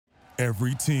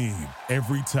Every team,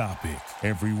 every topic,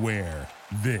 everywhere.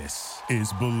 This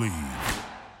is Believe.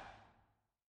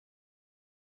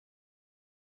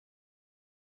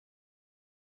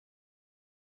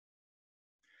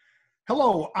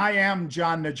 Hello, I am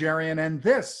John Najarian, and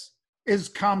this is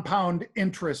Compound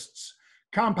Interests.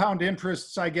 Compound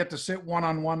Interests, I get to sit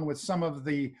one-on-one with some of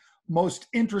the most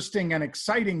interesting and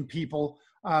exciting people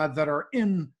that are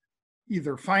in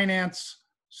either finance,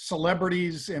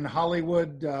 celebrities in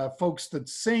Hollywood, folks that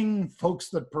sing, folks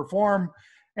that perform,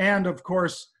 and of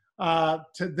course, to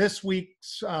this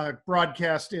week's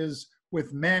broadcast is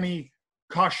with Manny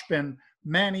Khoshbin.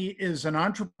 Manny is an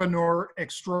entrepreneur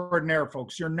extraordinaire,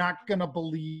 folks. You're not going to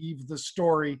believe the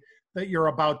story that you're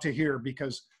about to hear,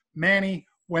 because Manny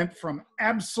went from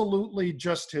absolutely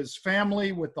just his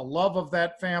family, with the love of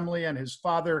that family and his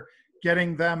father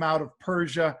getting them out of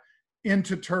Persia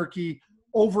into Turkey,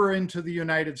 over into the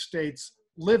United States,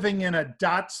 living in a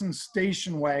Datsun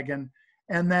station wagon.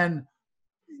 And then,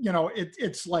 you know,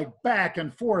 it's like back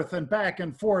and forth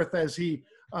as he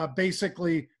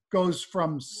basically goes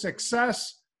from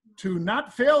success to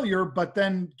not failure, but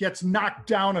then gets knocked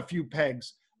down a few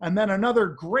pegs. And then another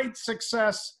great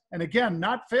success, and again,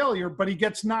 not failure, but he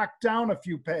gets knocked down a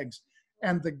few pegs.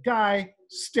 And the guy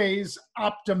stays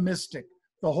optimistic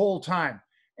the whole time.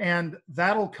 And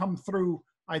that'll come through,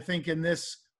 I think, in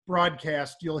this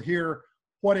broadcast. You'll hear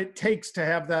what it takes to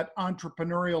have that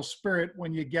entrepreneurial spirit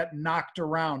when you get knocked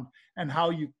around, and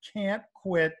how you can't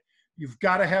quit. You've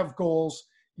got to have goals.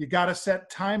 You got to set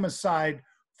time aside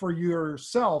for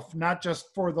yourself, not just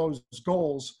for those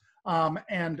goals.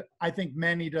 And I think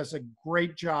Manny does a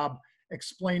great job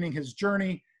explaining his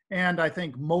journey, and I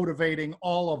think motivating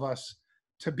all of us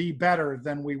to be better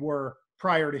than we were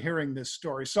prior to hearing this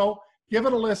story. So give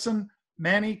it a listen.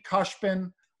 Manny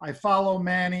Khoshbin. I follow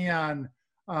Manny on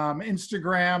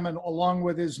Instagram, and along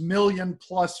with his 1 million+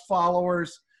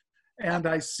 followers. And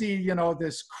I see, you know,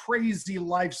 this crazy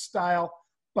lifestyle.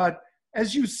 But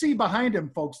as you see behind him,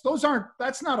 folks,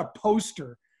 that's not a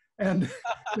poster. And,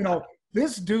 you know,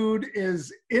 this dude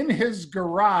is in his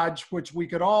garage, which we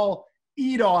could all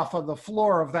eat off of the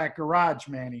floor of that garage,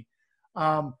 Manny.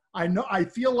 I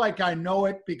feel like I know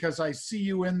it because I see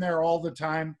you in there all the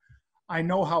time. I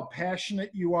know how passionate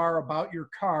you are about your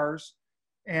cars,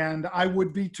 and I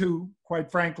would be too,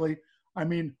 quite frankly. I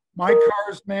mean, my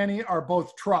cars, Manny, are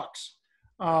both trucks,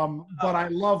 but I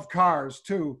love cars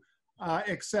too.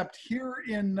 Except here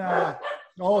in, there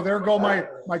go my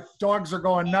dogs are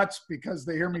going nuts because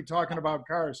they hear me talking about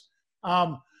cars.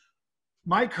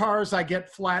 My cars, I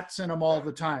get flats in them all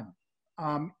the time.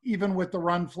 Even with the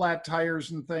run flat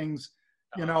tires and things,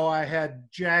 you know, I had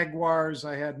Jaguars,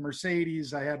 I had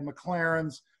Mercedes, I had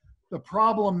McLarens. The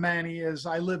problem, Manny, is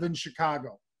I live in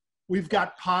Chicago. We've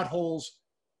got potholes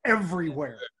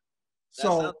everywhere. That's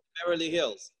not Beverly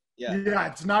Hills. Yeah,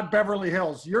 it's not Beverly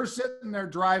Hills. You're sitting there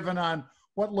driving on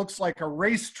what looks like a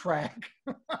racetrack,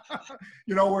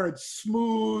 you know, where it's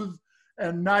smooth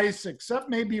and nice, except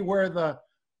maybe where the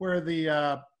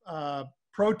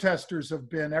protesters have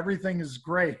been. Everything is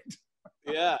great.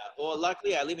 Yeah. Well,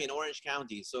 luckily I live in Orange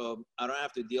County, so I don't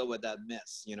have to deal with that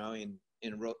mess, you know,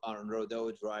 on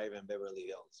Rodeo Drive and Beverly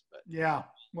Hills. But yeah,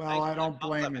 well, I don't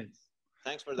blame you.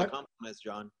 Thanks for the compliments,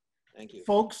 John. Thank you.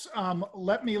 Folks,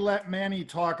 let Manny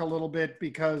talk a little bit,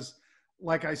 because,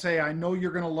 like I say, I know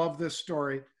you're going to love this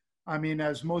story. I mean,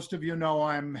 as most of you know,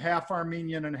 I'm half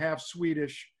Armenian and half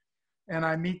Swedish, and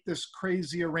I meet this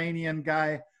crazy Iranian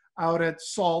guy out at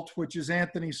SALT, which is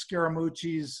Anthony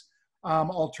Scaramucci's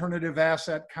alternative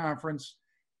asset conference,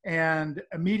 and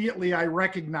immediately I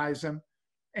recognize him.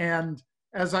 And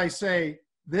as I say,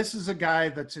 this is a guy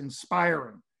that's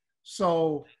inspiring.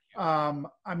 So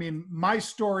I mean, my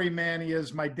story, Manny,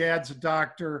 is my dad's a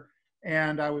doctor,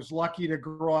 and I was lucky to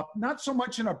grow up, not so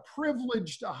much in a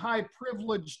high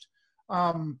privileged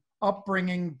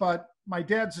upbringing, but my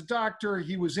dad's a doctor.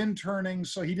 He was interning,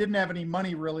 so he didn't have any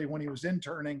money really when he was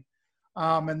interning,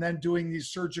 and then doing these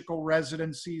surgical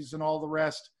residencies and all the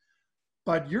rest.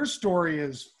 But your story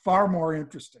is far more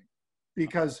interesting,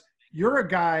 because you're a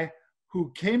guy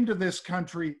who came to this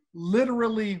country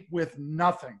literally with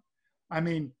nothing. I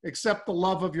mean, except the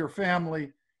love of your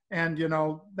family. And, you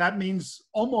know, that means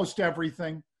almost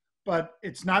everything, but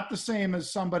it's not the same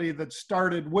as somebody that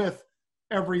started with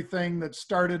everything, that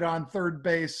started on third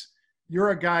base.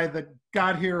 You're a guy that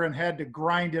got here and had to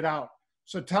grind it out.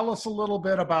 So tell us a little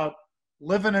bit about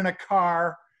living in a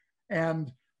car.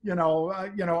 And,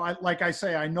 like I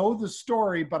say, I know the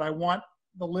story, but I want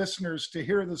the listeners to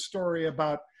hear the story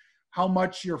about how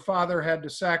much your father had to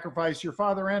sacrifice, your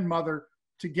father and mother,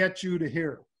 to get you to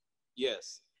here.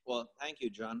 Yes. Well, thank you,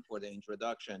 John, for the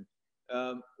introduction.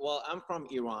 Well, I'm from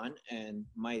Iran, and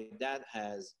my dad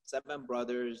has 7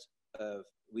 brothers, of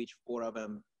which 4 of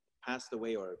them passed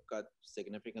away or got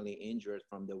significantly injured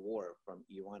from the war, from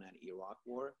Iran and Iraq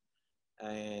war.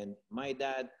 And my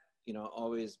dad,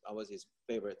 always, I was his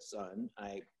favorite son.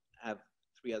 I have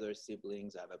 3 other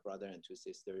siblings. I have a brother and 2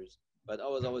 sisters, but I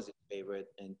was always his favorite.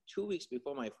 And 2 weeks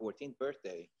before my 14th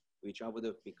birthday, which I would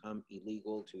have become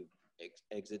illegal to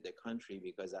exit the country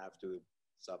because I have to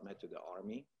submit to the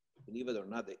army. Believe it or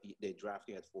not, they draft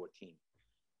you at 14.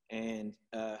 And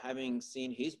having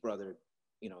seen his brother,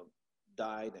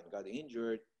 died and got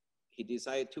injured, he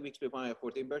decided 2 weeks before my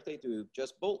 14th birthday to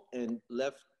just bolt and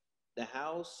left the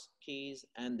house keys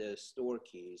and the store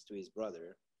keys to his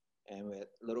brother. And with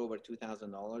a little over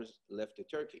 $2,000 left to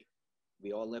Turkey.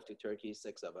 We all left to Turkey,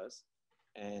 6 of us.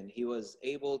 And he was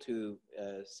able to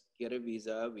get a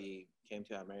visa. We came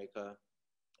to America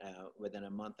within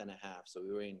a month and a half. So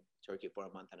we were in Turkey for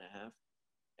a month and a half.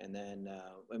 And then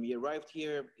when we arrived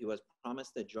here, he was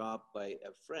promised a job by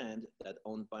a friend that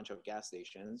owned a bunch of gas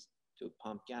stations to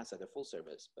pump gas at a full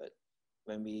service. But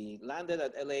when we landed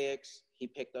at LAX, he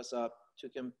picked us up,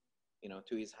 took him,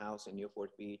 to his house in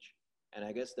Newport Beach. And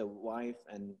I guess the wife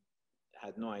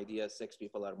had no idea 6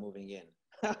 people are moving in.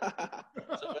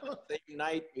 So the same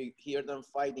night, we hear them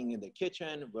fighting in the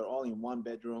kitchen. We're all in one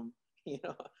bedroom,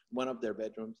 one of their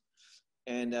bedrooms.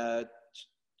 And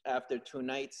after 2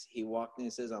 nights, he walked in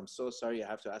and says, "I'm so sorry, I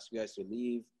have to ask you guys to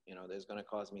leave. There's going to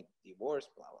cause me divorce,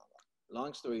 blah, blah, blah."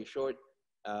 Long story short,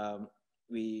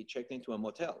 we checked into a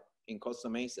motel in Costa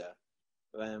Mesa.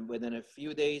 And within a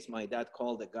few days, my dad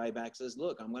called the guy back, says,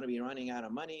 "Look, I'm going to be running out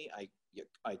of money.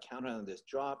 I counted on this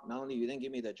job. Not only you didn't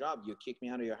give me the job, you kicked me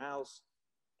out of your house."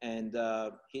 And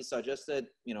he suggested,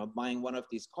 buying one of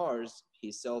these cars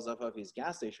he sells off of his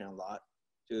gas station lot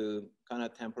to kind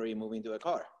of temporarily move into a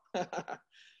car.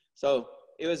 So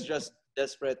it was just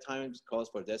desperate times calls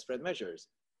for desperate measures.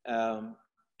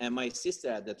 And my sister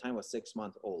at the time was 6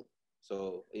 months old.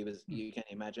 So it was, you can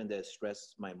imagine the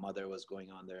stress my mother was going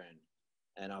on there.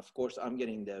 And of course, I'm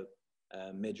getting the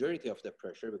majority of the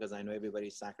pressure because I know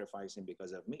everybody's sacrificing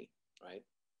because of me, right?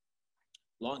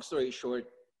 Long story short,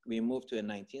 we moved to a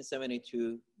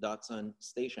 1972 Datsun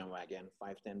station wagon,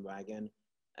 510 wagon.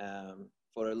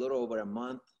 For a little over a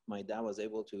month, my dad was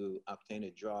able to obtain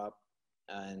a job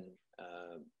and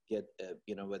get,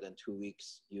 within 2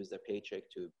 weeks, use the paycheck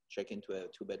to check into a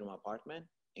 2-bedroom apartment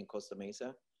in Costa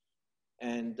Mesa.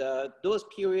 And those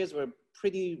periods were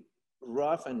pretty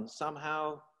rough, and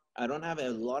somehow I don't have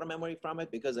a lot of memory from it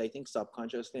because I think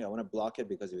subconsciously I want to block it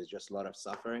because it was just a lot of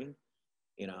suffering.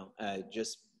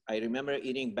 I remember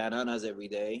eating bananas every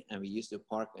day, and we used to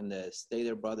park in the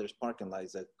Stater Brothers parking lot,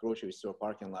 it's a grocery store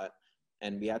parking lot,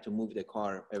 and we had to move the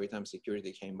car every time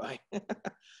security came by.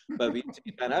 But we used to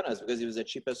eat bananas because it was the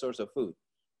cheapest source of food.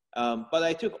 But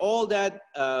I took all that,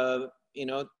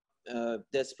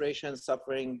 desperation,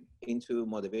 suffering into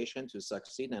motivation to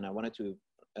succeed, and I wanted to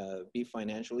be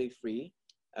financially free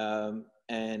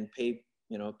and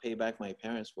pay back my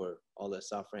parents for all the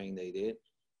suffering they did.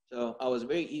 So I was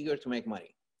very eager to make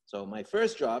money. So my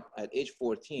first job at age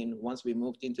 14, once we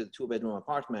moved into the 2-bedroom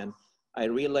apartment, I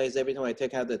realized every time I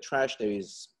take out the trash, there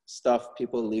is stuff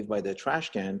people leave by the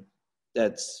trash can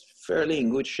that's fairly in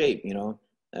good shape,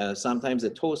 sometimes a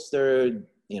toaster,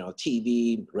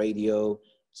 TV, radio,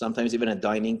 sometimes even a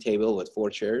dining table with 4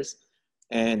 chairs.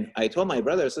 And I told my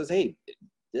brother, says, "Hey,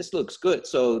 this looks good."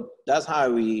 So that's how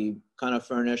we kind of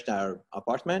furnished our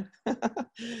apartment.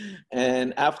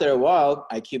 And after a while,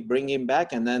 I keep bringing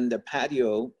back, and then the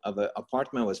patio of an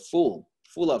apartment was full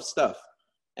of stuff.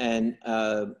 And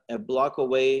a block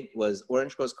away was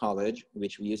Orange Coast College,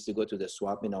 which we used to go to the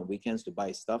swap meet on weekends to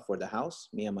buy stuff for the house,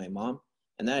 me and my mom.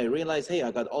 And then I realized, hey,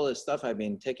 I got all this stuff I've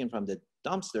been taking from the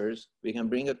dumpsters. We can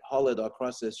bring it, haul it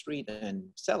across the street and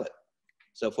sell it.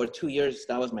 So for 2 years,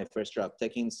 that was my first job,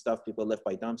 taking stuff people left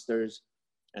by dumpsters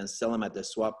and sell them at the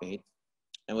swap meet.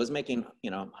 And was making,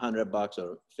 $100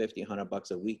 or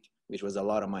 $100 a week, which was a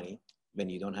lot of money when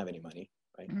you don't have any money,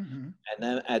 right? Mm-hmm. And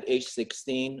then at age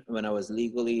 16, when I was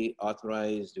legally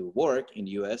authorized to work in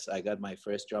the US, I got my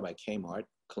first job at Kmart,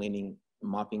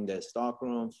 mopping the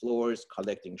stockroom floors,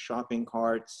 collecting shopping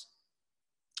carts.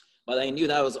 But I knew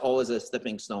that was always a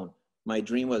stepping stone. My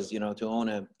dream was, to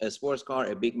own a sports car,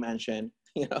 a big mansion,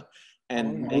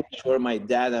 and make sure my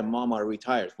dad and mom are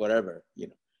retired, whatever,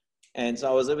 And so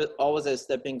I was always a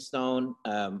stepping stone.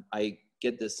 I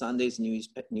get the Sunday's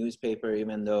newspaper,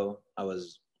 even though I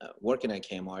was working at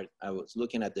Kmart. I was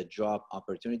looking at the job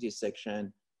opportunity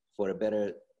section for a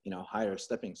better, higher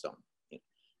stepping stone.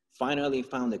 Finally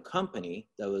found a company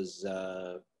that was,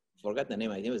 forgot the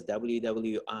name, I think it was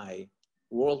WWI,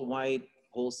 worldwide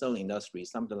wholesale industry,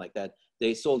 something like that.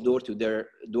 They sold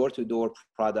door-to-door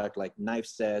product like knife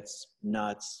sets,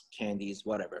 nuts, candies,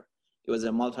 whatever. It was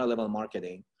a multi-level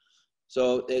marketing.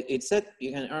 So it said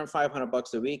you can earn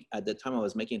 $500 a week. At the time, I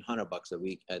was making $100 a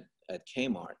week at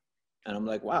Kmart. And I'm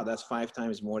like, wow, that's 5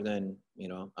 times more than,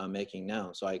 I'm making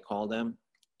now. So I called them,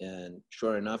 and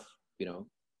sure enough,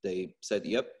 they said,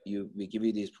 yep, we give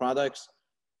you these products.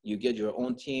 You get your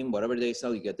own team, whatever they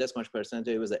sell, you get this much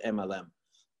percentage. It was an MLM.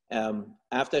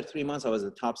 After 3 months, I was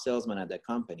the top salesman at the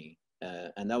company.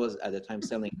 And that was at the time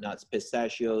selling nuts,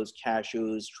 pistachios,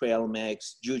 cashews, trail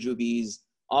mix, jujubes,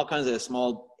 all kinds of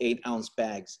small 8-ounce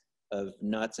bags of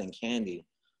nuts and candy.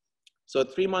 So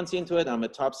 3 months into it, I'm a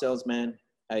top salesman.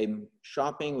 I'm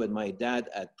shopping with my dad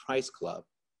at Price Club.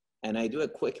 And I do a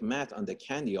quick math on the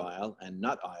candy aisle and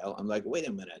nut aisle. I'm like, wait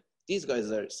a minute. These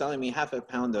guys are selling me half a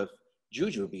pound of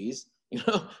jujubes,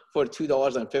 for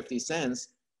 $2.50.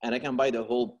 And I can buy the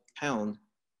whole pound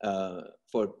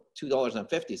for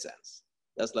 $2.50.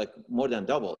 That's like more than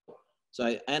double. So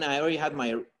I already had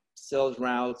my sales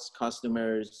routes,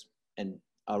 customers, and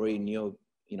I already knew,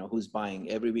 who's buying.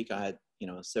 Every week I had,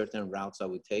 certain routes I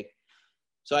would take.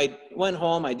 So I went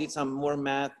home, I did some more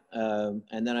math,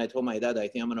 and then I told my dad, I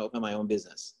think I'm gonna open my own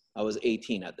business. I was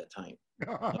 18 at the time.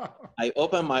 I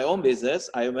opened my own business.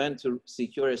 I went to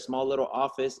secure a small little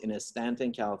office in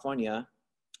Stanton, California.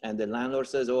 And the landlord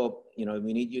says, oh,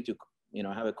 we need you to,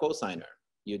 have a co-signer.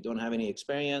 You don't have any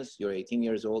experience. You're 18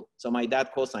 years old. So my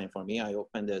dad co-signed for me. I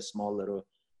opened a small little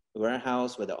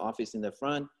warehouse with an office in the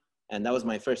front. And that was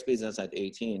my first business at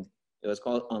 18. It was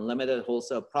called Unlimited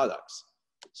Wholesale Products.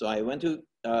 So I went to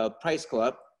Price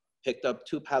Club, picked up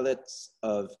 2 pallets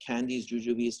of candies,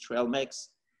 jujubes, trail mix.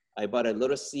 I bought a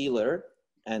little sealer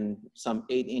and some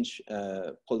 8-inch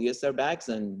polyester bags,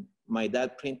 and my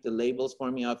dad printed the labels for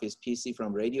me off his PC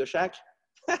from Radio Shack.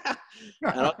 And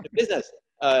off the business.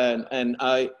 And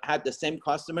I had the same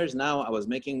customers. Now I was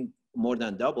making more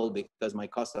than double because my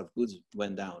cost of goods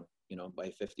went down,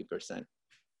 by 50%.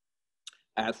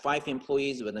 I had 5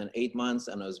 employees within 8 months,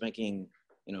 and I was making,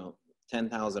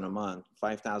 $10,000 a month,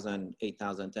 $5,000,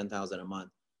 $8,000, $10,000 a month.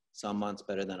 Some months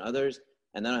better than others.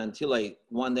 And then until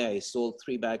one day I sold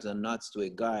 3 bags of nuts to a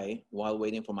guy while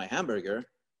waiting for my hamburger.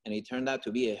 And he turned out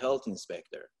to be a health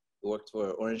inspector who worked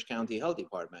for Orange County Health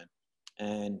Department.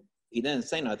 And he didn't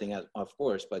say nothing, of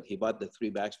course, but he bought the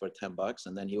 3 bags for $10.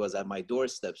 And then he was at my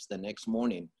doorsteps the next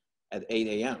morning at 8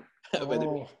 a.m. with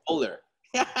a folder.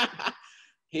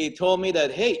 He told me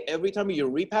that, hey, every time you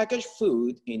repackage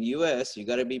food in US, you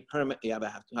gotta be permit. You have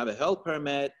to have a health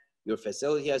permit. Your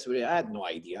facility has to. I had no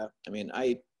idea. I mean,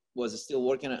 I was still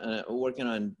working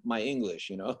on my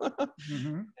English,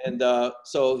 Mm-hmm. And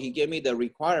so he gave me the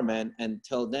requirement.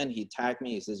 Until then, he tagged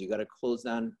me. He says, you got to close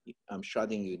down. I'm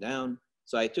shutting you down.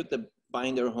 So I took the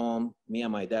binder home. Me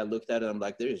and my dad looked at it. I'm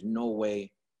like, there is no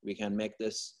way we can make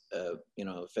this,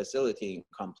 facility in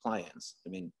compliance. I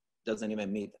mean, it doesn't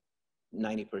even meet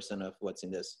 90% of what's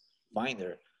in this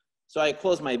binder. So I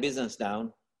closed my business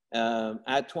down. I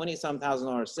had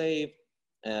 $20,000 saved.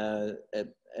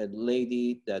 A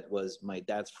lady that was my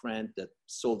dad's friend that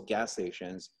sold gas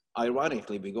stations.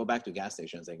 Ironically, we go back to gas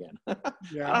stations again.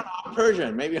 Yeah. I don't know, I'm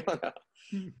Persian, maybe.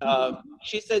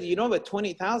 She said, with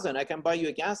 20,000, I can buy you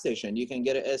a gas station. You can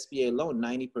get an SBA loan,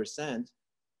 90%.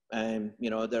 And,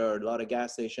 there are a lot of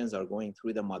gas stations are going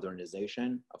through the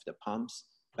modernization of the pumps.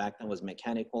 Back then was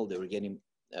mechanical. They were getting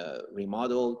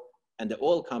remodeled. And the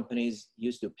oil companies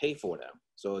used to pay for them.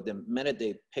 So the minute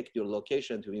they picked your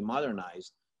location to be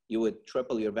modernized, you would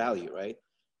triple your value, right?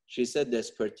 She said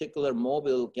this particular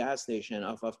mobile gas station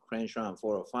off of Crenshaw and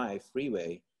 405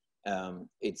 freeway,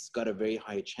 it's got a very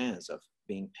high chance of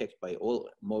being picked by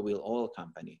mobile oil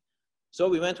company. So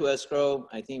we went to escrow.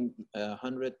 I think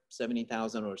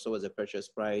 170,000 or so was the purchase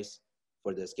price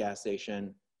for this gas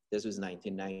station. This was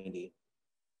 1990.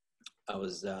 I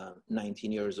was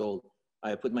 19 years old.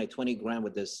 I put my 20 grand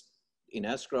with this in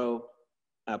escrow.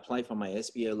 I applied for my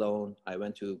SBA loan. I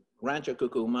went to Rancho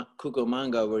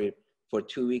Cucamonga, where for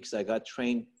 2 weeks I got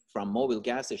trained from mobile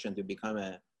gas station to become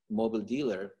a mobile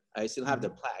dealer. I still have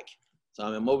the plaque, so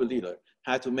I'm a mobile dealer.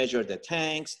 Had to measure the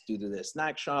tanks, do the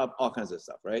snack shop, all kinds of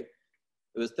stuff, right?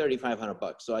 It was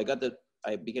 $3,500. So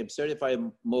I became certified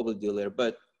mobile dealer,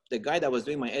 but the guy that was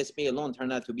doing my SBA loan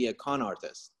turned out to be a con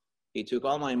artist. He took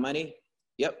all my money.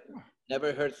 Yep,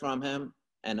 never heard from him.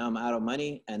 And I'm out of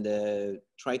money, and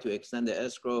tried to extend the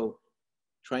escrow,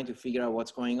 trying to figure out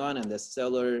what's going on. And the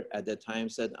seller at the time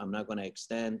said, I'm not gonna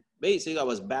extend. Basically, I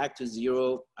was back to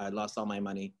zero. I lost all my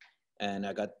money, and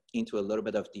I got into a little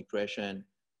bit of depression.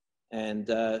 And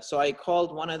so I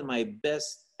called one of my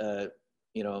best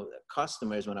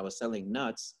customers when I was selling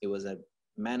nuts. It was a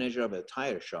manager of a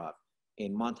tire shop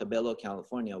in Montebello,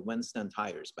 California, Winston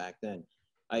Tires back then.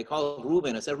 I called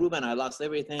Ruben. I said, Ruben, I lost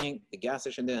everything. The gas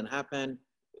station didn't happen.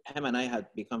 Him and I had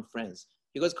become friends.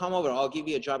 He goes, come over. I'll give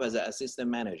you a job as an assistant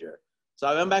manager. So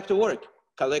I went back to work,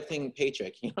 collecting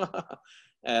paycheck,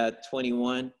 at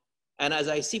 21. And as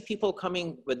I see people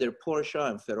coming with their Porsche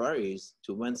and Ferraris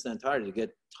to Winston Tire to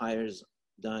get tires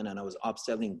done, and I was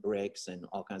upselling brakes and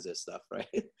all kinds of stuff,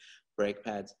 right? Brake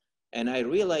pads. And I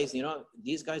realized,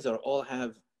 these guys all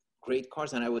have great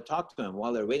cars. And I would talk to them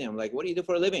while they're waiting. I'm like, what do you do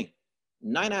for a living?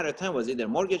 9 out of 10 was either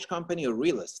mortgage company or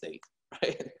real estate,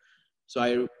 right?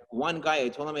 So one guy, I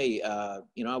told him, hey, I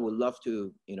would love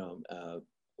to,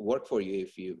 work for you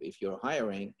if you're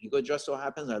hiring. He goes, just so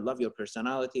happens I love your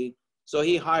personality. So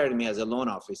he hired me as a loan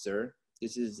officer.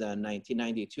 This is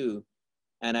 1992.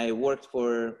 And I worked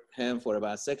for him for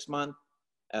about 6 months.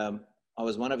 I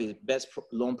was one of his best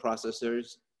loan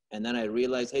processors. And then I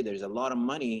realized, hey, there's a lot of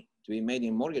money to be made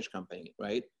in mortgage company,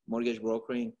 right? Mortgage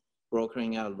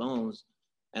brokering out loans.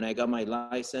 And I got my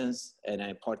license and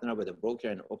I partnered up with a broker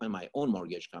and opened my own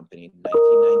mortgage company in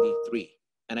 1993.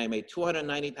 And I made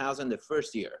 $290,000 the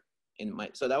first year.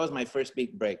 So that was my first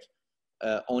big break,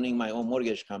 owning my own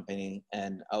mortgage company.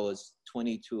 And I was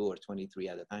 22 or 23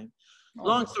 at the time.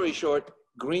 Long story short,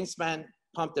 Greenspan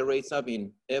pumped the rates up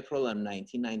in April of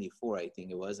 1994, I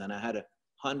think it was. And I had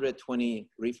 120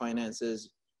 refinances.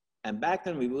 And back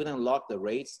then we wouldn't lock the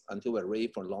rates until we're ready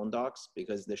for loan docs,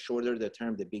 because the shorter the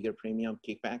term, the bigger premium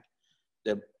kickback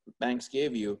the banks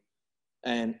gave you.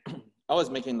 And I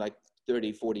was making like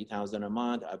 30, 40,000 a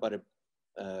month. I bought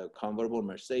a convertible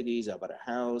Mercedes. I bought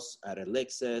a house, I had a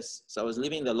Lexus. So I was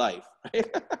living the life,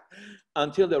 right?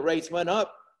 Until the rates went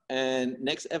up. And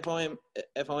next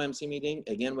FOMC meeting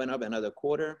again went up another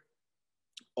quarter.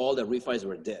 All the refis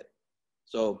were dead.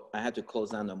 So I had to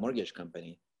close down the mortgage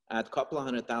company. I had a couple of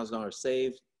 $100,000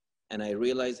 saved, and I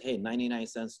realized, hey,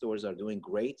 99-cent stores are doing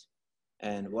great,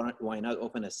 and why not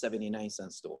open a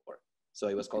 79-cent store? So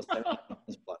it was called 79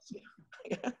 cents plus.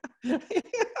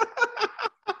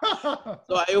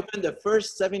 So I opened the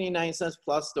first 79 cents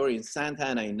plus store in Santa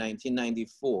Ana in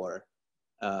 1994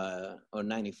 or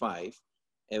 95.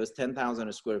 It was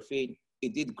 10,000 square feet.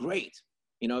 It did great,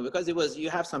 because you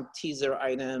have some teaser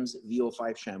items,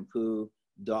 VO5 shampoo,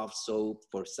 Dove soap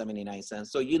for 79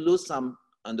 cents. So you lose some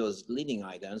on those leading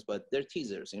items, but they're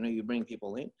teasers. You bring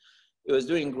people in. It was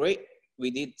doing great.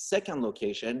 We did second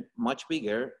location, much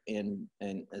bigger in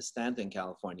Stanton,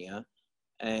 California.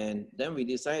 And then we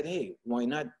decided, hey, why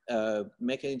not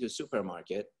make it into a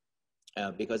supermarket?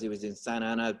 Because it was in Santa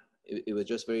Ana, it was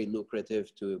just very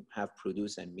lucrative to have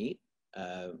produce and meat.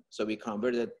 So we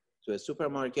converted to a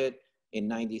supermarket in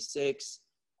 96.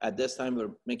 At this time,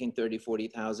 we're making 30,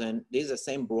 40,000. This is the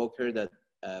same broker that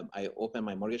I opened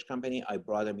my mortgage company. I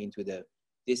brought them into the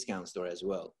discount store as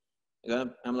well.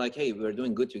 I'm like, hey, we're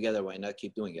doing good together. Why not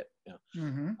keep doing it?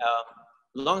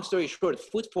 Long story short,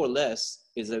 Food for Less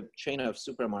is a chain of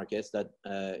supermarkets that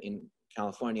in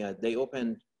California, they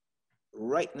opened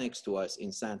right next to us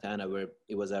in Santa Ana, where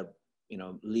it was a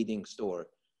leading store.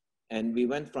 And we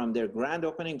went from their grand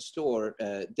opening store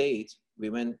date,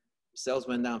 sales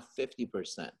went down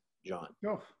 50%, John.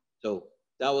 Oh. So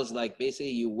that was like,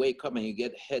 basically you wake up and you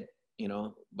get hit,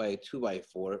 by a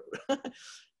 2x4.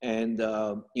 And,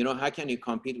 how can you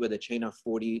compete with a chain of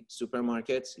 40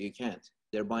 supermarkets? You can't.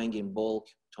 They're buying in bulk,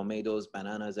 tomatoes,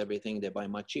 bananas, everything. They buy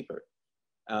much cheaper.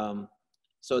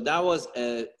 So that was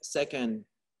a second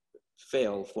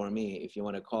fail for me, if you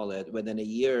want to call it. Within a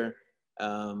year,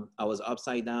 I was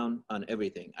upside down on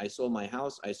everything. I sold my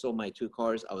house. I sold my 2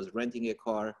 cars. I was renting a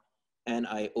car. And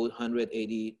I owed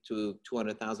 $180,000 to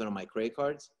 $200,000 on my credit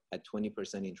cards at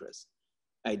 20% interest.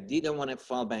 I didn't want to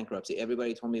file bankruptcy.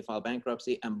 Everybody told me to file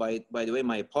bankruptcy. And by the way,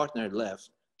 my partner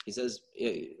left. He says,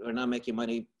 hey, we're not making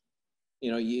money.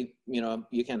 You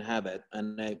can have it.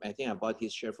 And I think I bought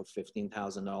his share for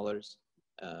 $15,000,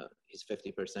 his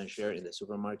 50% share in the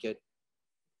supermarket.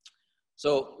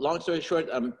 So long story short,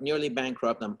 I'm nearly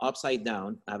bankrupt. I'm upside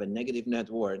down. I have a negative net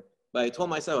worth. But I told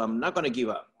myself, I'm not going to give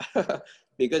up.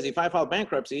 Because if I file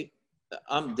bankruptcy,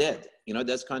 I'm dead.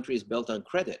 This country is built on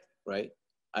credit, right?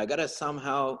 I got to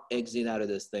somehow exit out of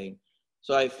this thing.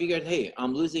 So I figured, hey,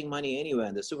 I'm losing money anyway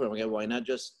in the supermarket. Why not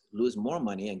just lose more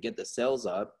money and get the sales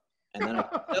up? And then I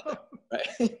can sell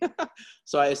it, right?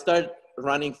 So I started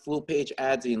running full page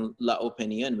ads in La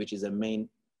Opinion, which is a main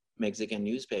Mexican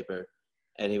newspaper.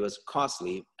 And it was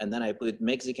costly. And then I put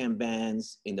Mexican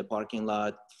bands in the parking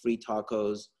lot, free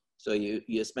tacos. So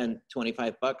you spend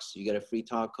 $25, you get a free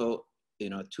taco, 2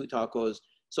 tacos.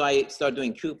 So I started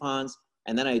doing coupons.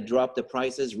 And then I dropped the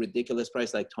prices, ridiculous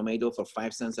price, like tomato for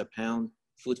 5 cents a pound.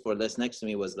 Food for Less next to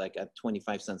me was like at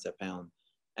 25 cents a pound.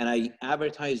 And I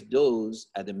advertised those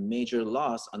at a major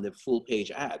loss on the full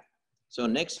page ad. So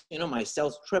next, my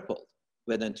sales tripled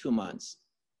within 2 months.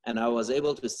 And I was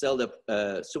able to sell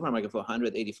the supermarket for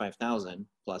 185,000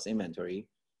 plus inventory.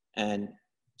 And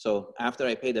so after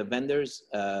I paid the vendors,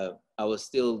 I was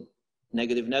still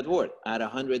negative net worth. I had a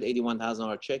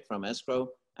 $181,000 check from escrow,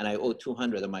 and I owed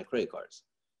 200 of my credit cards.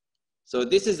 So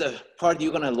this is the part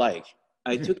you're gonna like.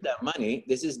 I took that money.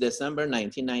 This is December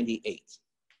 1998.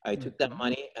 I took that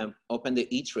money and opened the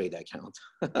E-Trade account.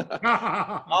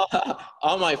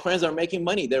 all my friends are making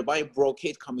money. They're buying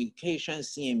Brocade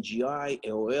Communications, CMGI,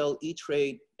 AOL,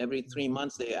 E-Trade. Every 3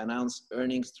 months, they announce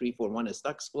earnings, 3-for-1, a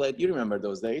stock split. You remember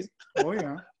those days? Oh,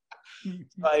 yeah.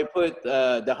 So I put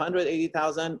the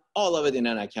 180,000, all of it in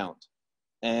an account.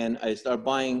 And I start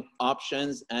buying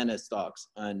options and stocks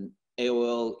on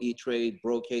AOL, E-Trade,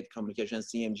 Brocade Communications,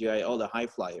 CMGI, all the high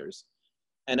flyers.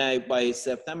 And by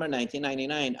September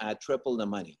 1999, I tripled the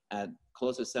money at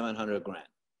close to 700 grand.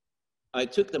 I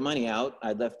took the money out.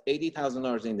 I left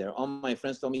 $80,000 in there. All my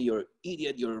friends told me, you're an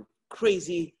idiot, you're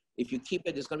crazy. If you keep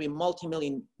it, it's gonna be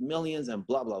millions and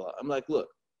blah, blah, blah. I'm like, look,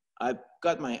 I've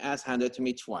got my ass handed to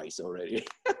me twice already.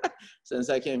 Since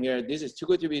I came here, this is too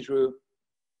good to be true.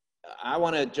 I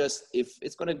wanna just, if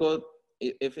it's gonna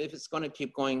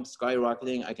keep going,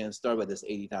 skyrocketing, I can start with this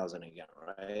 80,000 again,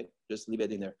 right? Just leave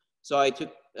it in there. So I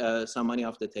took some money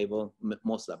off the table,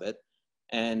 most of it.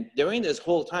 And during this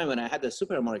whole time when I had the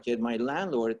supermarket, my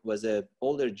landlord was an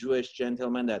older Jewish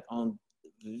gentleman that owned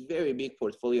a very big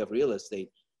portfolio of real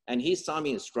estate. And he saw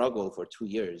me struggle for 2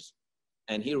 years.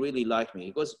 And he really liked me.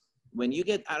 He goes, when you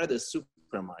get out of the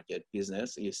supermarket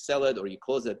business, you sell it or you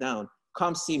close it down,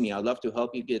 come see me. I'd love to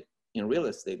help you get in real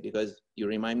estate because you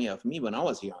remind me of me when I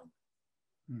was young.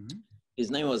 Mm-hmm. His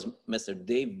name was Mr.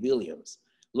 Dave Williams.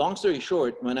 Long story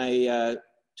short, when I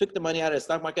took the money out of the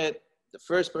stock market, the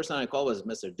first person I called was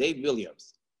Mr. Dave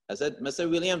Williams. I said, Mr.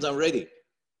 Williams, I'm ready.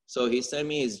 So he sent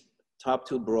me his top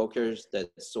 2 brokers that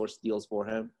sourced deals for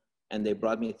him. And they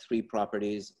brought me 3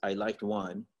 properties. I liked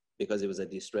one because it was a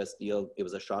distressed deal. It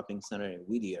was a shopping center in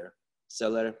Whittier.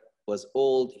 Seller was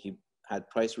old. He had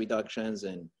price reductions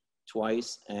and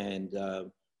twice. And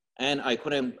I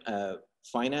couldn't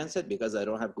finance it because I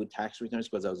don't have good tax returns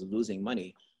because I was losing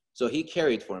money. So he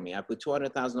carried for me. I put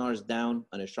 $200,000 down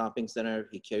on a shopping center.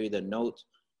 He carried a note.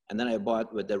 And then I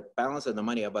bought, with the balance of the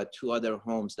money, I bought 2 other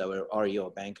homes that were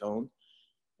REO, bank owned.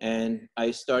 And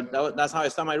that's how I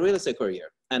started my real estate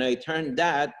career. And I turned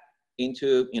that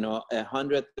into, a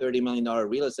 $130 million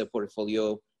real estate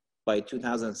portfolio by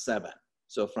 2007.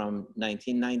 So from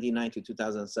 1999 to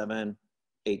 2007,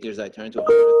 8 years, I turned to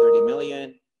 130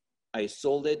 million. I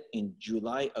sold it in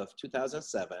July of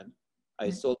 2007. I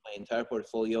sold my entire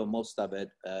portfolio, most of it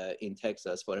in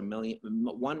Texas, for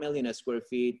 1 million square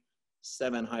feet,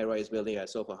 7 high-rise buildings. I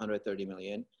sold for 130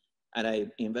 million. And I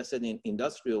invested in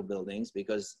industrial buildings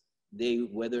because they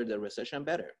weather the recession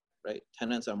better, right?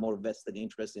 Tenants are more vested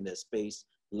interest in the space,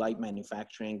 light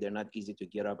manufacturing. They're not easy to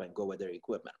get up and go with their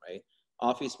equipment, right?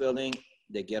 Office building,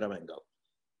 they get up and go.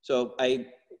 So I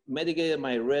mitigated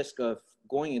my risk of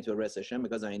going into a recession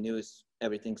because I knew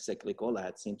everything's cyclical. I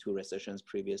had seen 2 recessions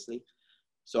previously.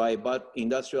 So I bought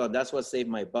industrial, that's what saved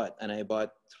my butt. And I bought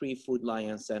 3 Food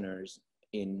Lion centers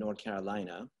in North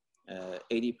Carolina.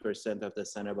 80% of the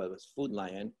center was Food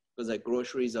Lion because like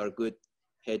groceries are good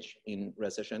hedge in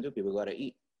recession too. People gotta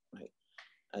eat, right?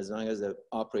 As long as the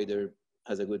operator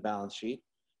has a good balance sheet.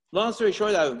 Long story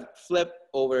short, I've flipped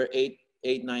over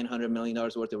 $900 million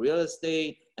worth of real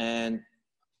estate, and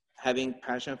having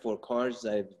passion for cars,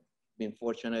 I've been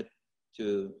fortunate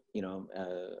to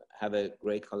have a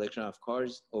great collection of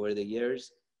cars over the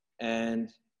years, and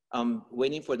I'm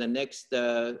waiting for the next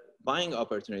buying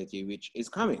opportunity, which is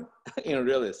coming in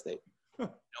real estate.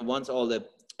 Once all the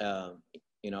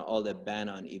all the ban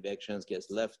on evictions gets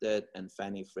lifted and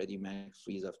Fannie Freddie Mac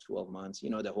freeze of 12 months,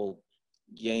 the whole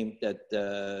game that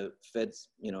the Feds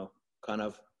kind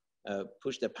of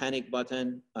push the panic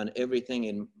button on everything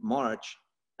in March,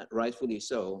 rightfully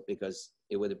so, because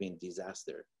it would have been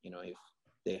disaster, if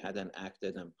they hadn't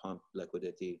acted and pumped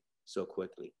liquidity so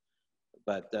quickly.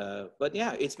 But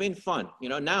yeah, it's been fun.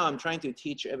 Now I'm trying to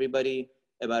teach everybody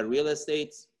about real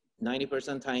estate.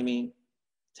 90% timing,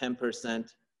 10%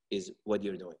 is what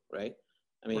you're doing, right?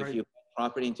 I mean, If you bought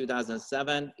property in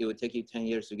 2007, it would take you 10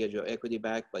 years to get your equity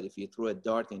back. But if you threw a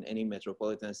dart in any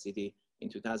metropolitan city in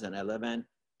 2011,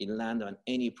 you land on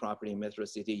any property in Metro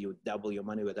City, you double your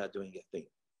money without doing a thing.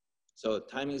 So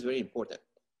timing is very important.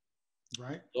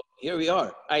 Right. So here we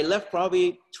are. I left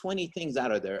probably 20 things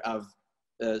out of there. I've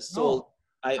sold.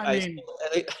 No, I mean,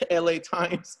 sold LA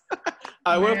Times.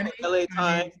 I work Manny, for LA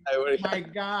Times. my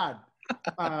God,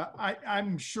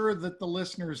 I'm sure that the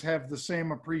listeners have the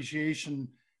same appreciation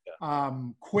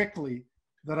quickly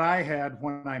that I had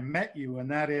when I met you, and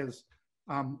that is,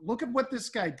 look at what this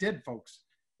guy did, folks.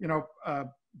 You know,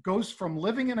 goes from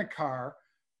living in a car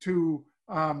to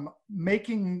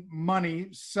making money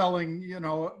selling, you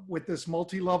know, with this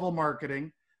multi-level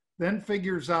marketing, then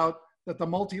figures out that the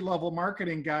multi-level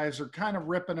marketing guys are kind of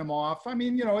ripping him off. I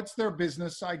mean, you know, it's their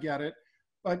business, I get it,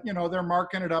 but you know, they're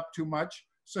marking it up too much.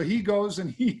 So he goes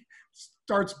and he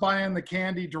starts buying the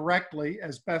candy directly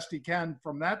as best he can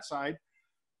from that side,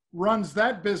 runs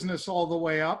that business all the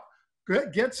way up,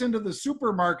 gets into the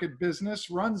supermarket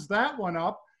business, runs that one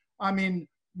up. I mean,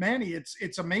 Manny,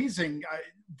 it's amazing.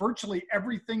 Virtually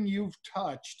everything you've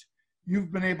touched,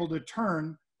 you've been able to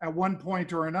turn at one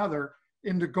point or another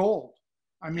into gold.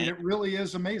 I mean, it really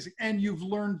is amazing. And you've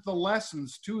learned the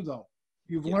lessons too, though.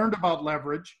 You've learned about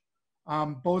leverage,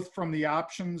 both from the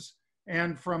options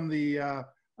and from the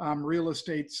real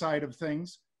estate side of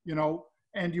things, you know,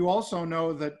 and you also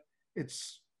know that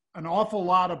it's an awful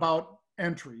lot about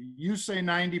entry. You say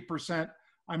 90%.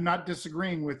 I'm not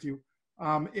disagreeing with you.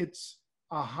 It's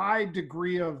a high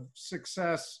degree of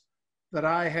success that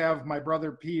I have, my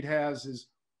brother Pete has, is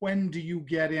when do you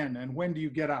get in and when do you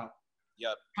get out?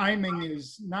 Yep. Timing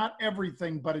is not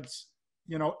everything, but it's,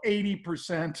 you know,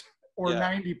 80% or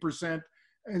 90%,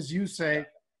 as you say,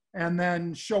 and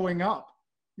then showing up,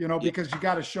 you know, because you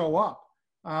got to show up.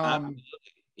 Yeah.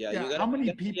 Yeah. You How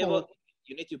many people?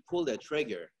 You need to pull the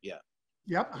trigger. Yeah.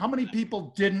 Yep. How many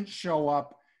people didn't show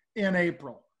up in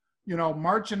April? You know,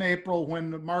 March and April,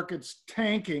 when the market's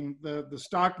tanking, the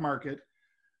stock market,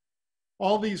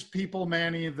 all these people,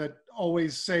 Manny, that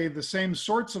always say the same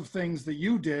sorts of things that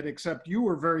you did, except you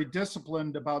were very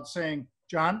disciplined about saying,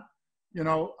 John, you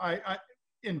know, I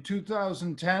in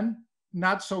 2010,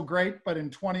 not so great, but in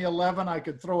 2011, I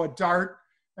could throw a dart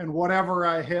and whatever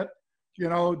I hit, you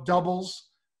know, doubles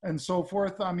and so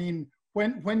forth. I mean,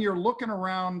 when you're looking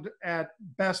around at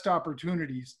best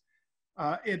opportunities,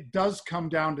 it does come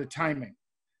down to timing.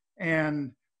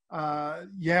 And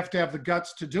you have to have the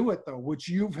guts to do it, though, which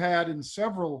you've had in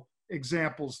several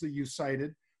examples that you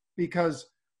cited, because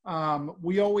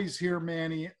we always hear,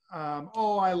 Manny,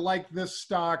 oh, I like this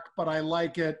stock, but I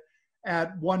like it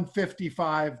at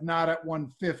 155, not at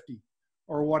 150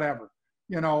 or whatever.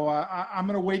 You know, I'm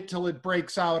going to wait till it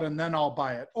breaks out and then I'll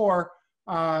buy it. Or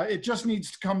it just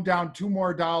needs to come down $2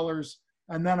 more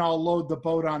and then I'll load the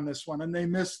boat on this one. And they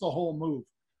miss the whole move.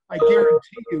 I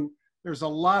guarantee you there's a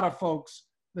lot of folks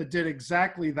that did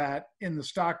exactly that in the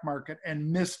stock market and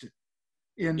missed it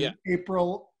in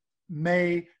April,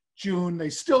 May, June. They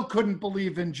still couldn't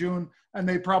believe in June and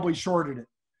they probably shorted it.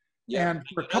 Yeah. And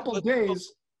for a couple of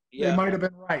days, they might have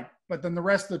been right. But then the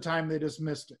rest of the time, they just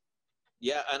missed it.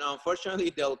 Yeah. And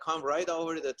unfortunately, they'll come right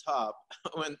over the top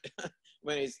when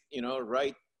it's, you know,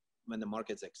 right when the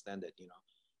market's extended, you know.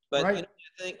 But you know,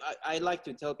 I think I like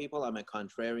to tell people I'm a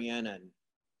contrarian, and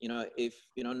you know, if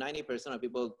you know 90% of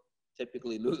people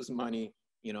typically lose money,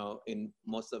 you know, in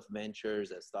most of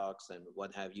ventures and stocks and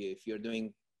what have you. If you're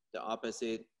doing the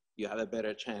opposite, you have a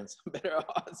better chance, better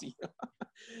odds. You know?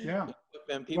 Yeah.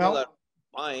 When people are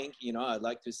buying, you know, I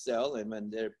like to sell, and when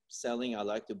they're selling, I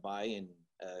like to buy. And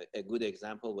a good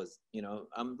example was, you know,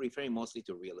 I'm referring mostly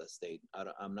to real estate.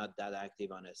 I'm not that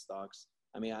active on the stocks.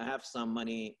 I mean, I have some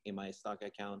money in my stock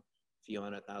account, a few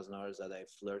 $100,000 that I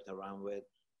flirt around with.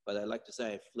 But I like to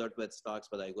say I flirt with stocks,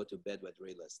 but I go to bed with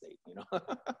real estate, you know,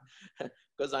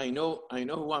 because I know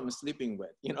who I'm sleeping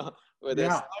with, you know. With the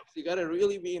stocks, you got to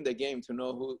really be in the game to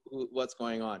know what's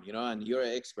going on, you know, and you're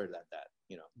an expert at that,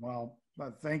 you know. Well,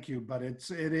 thank you, but it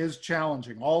is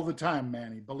challenging all the time,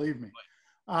 Manny, believe me.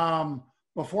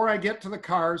 Before I get to the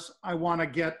cars, I want to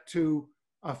get to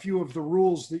a few of the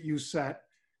rules that you set,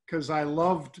 because I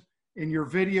loved in your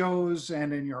videos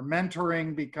and in your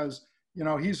mentoring, because, you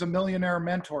know, he's a millionaire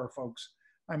mentor, folks.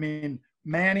 I mean,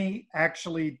 Manny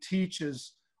actually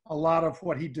teaches a lot of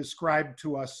what he described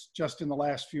to us just in the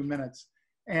last few minutes.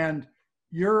 And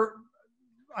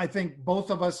I think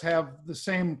both of us have the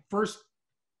same first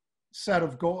set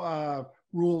of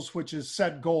rules, which is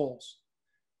set goals.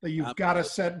 That you've got to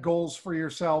set goals for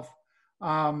yourself,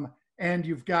 and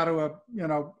you've got to, you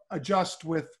know, adjust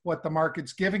with what the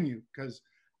market's giving you. Because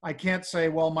I can't say,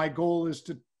 well, my goal is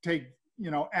to take,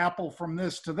 you know, Apple from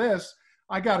this to this.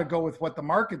 I got to go with what the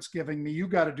market's giving me. You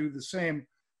got to do the same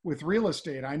with real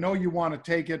estate. I know you want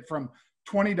to take it from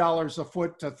 $20 a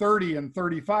foot to $30 and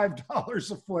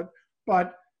 $35 a foot,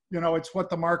 but you know, it's what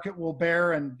the market will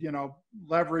bear, and, you know,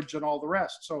 leverage and all the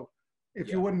rest. So if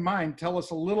Yeah. you wouldn't mind, tell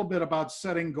us a little bit about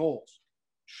setting goals.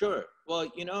 Sure.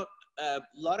 Well, a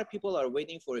lot of people are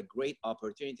waiting for a great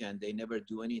opportunity and they never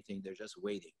do anything. They're just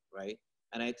waiting, right?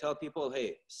 And I tell people,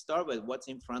 hey, start with what's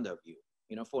in front of you.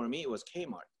 For me, it was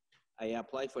Kmart. I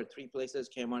applied for 3 places.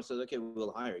 Kmart said, okay,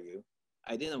 we'll hire you.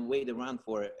 I didn't wait around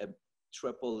for a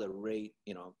triple the rate,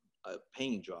 a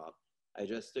paying job. I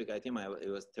just took, I think it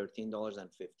was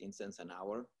 $13.15 an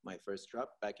hour, my first job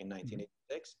back in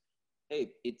 1986.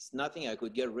 Hey, it's nothing I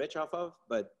could get rich off of,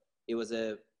 but it was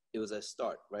a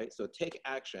start, right? So take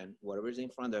action, whatever's in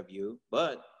front of you,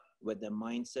 but with the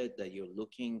mindset that you're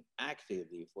looking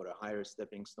actively for a higher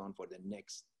stepping stone for the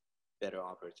next better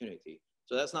opportunity.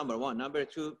 So that's number one. Number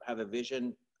two, have a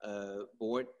vision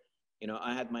board.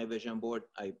 I had my vision board.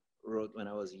 I wrote when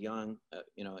I was young.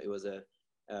 It was a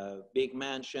big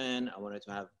mansion. I wanted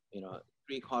to have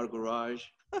 3-car garage.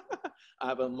 I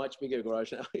have a much bigger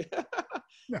garage now.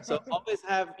 So always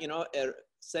have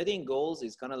setting goals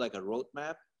is kind of like a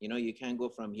roadmap. You can't go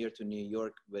from here to New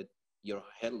York with your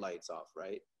headlights off,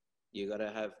 right? You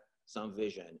gotta have some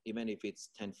vision, even if it's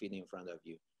 10 feet in front of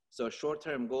you. So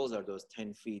short-term goals are those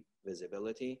 10 feet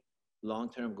visibility.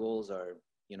 Long-term goals are,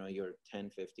 your 10,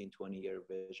 15, 20-year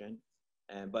vision.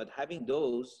 But having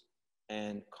those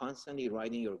and constantly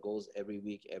writing your goals every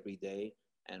week, every day,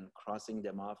 and crossing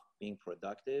them off, being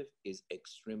productive is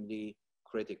extremely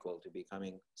critical to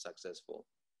becoming successful.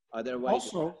 Otherwise,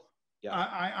 Also, yeah.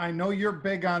 I know you're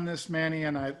big on this, Manny,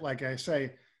 and like I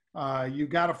say, you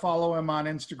got to follow him on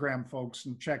Instagram, folks,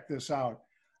 and check this out.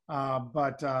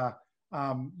 But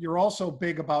you're also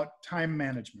big about time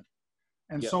management,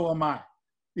 and so am I,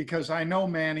 because I know,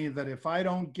 Manny, that if I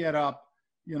don't get up,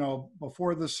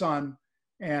 before the sun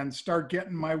and start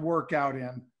getting my workout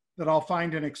in, that I'll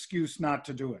find an excuse not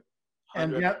to do it.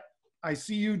 100. And yet I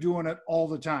see you doing it all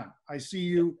the time. I see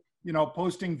you,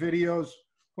 posting videos,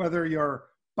 whether you're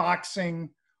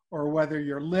boxing or whether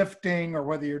you're lifting or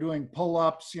whether you're doing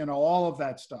pull-ups, all of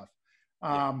that stuff.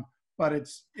 But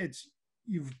it's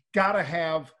you've got to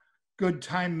have good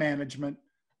time management.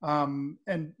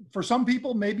 And for some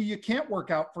people, maybe you can't work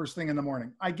out first thing in the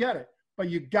morning. I get it, but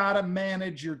you got to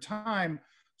manage your time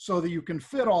so that you can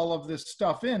fit all of this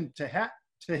stuff in to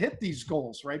hit these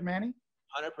goals, right, Manny?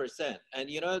 100%. And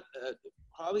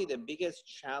probably the biggest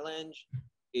challenge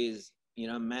is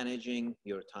managing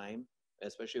your time,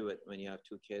 especially when you have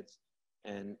 2 kids.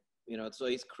 And so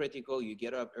it's critical you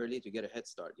get up early to get a head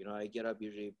start. I get up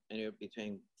usually anywhere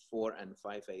between 4 and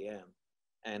 5 a.m.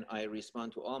 and I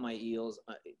respond to all my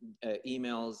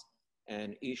emails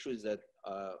and issues that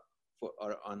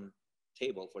are on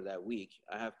table for that week.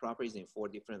 I have properties in 4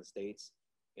 different states,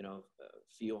 a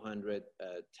few hundred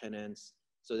tenants.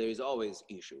 So there is always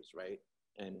issues, right?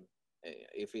 And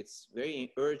if it's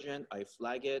very urgent, I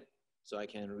flag it so I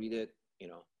can read it,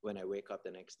 when I wake up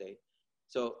the next day.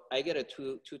 So I get a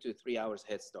 2 to 3 hours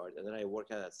head start, and then I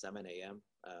work out at 7 a.m.,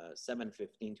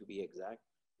 7:15 to be exact,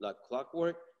 like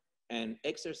clockwork. And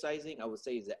exercising, I would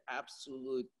say, is an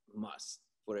absolute must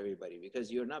for everybody,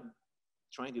 because you're not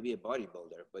trying to be a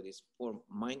bodybuilder, but it's for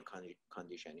mind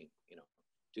conditioning,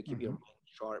 to keep your mind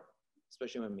sharp,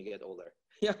 especially when we get older.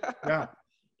 Yeah.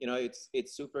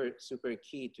 It's super, super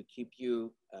key to keep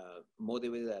you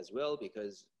motivated as well,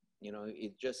 because,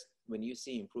 it just, when you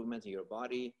see improvements in your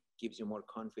body, gives you more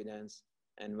confidence.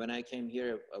 And when I came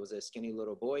here, I was a skinny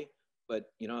little boy, but,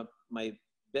 my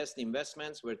best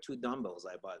investments were 2 dumbbells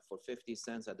I bought for 50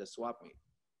 cents at the swap meet.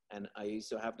 And I used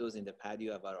to have those in the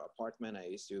patio of our apartment. I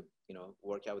used to,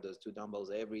 work out with those 2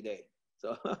 dumbbells every day.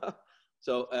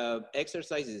 So,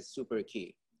 exercise is super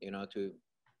key, to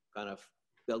kind of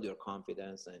build your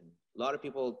confidence. And a lot of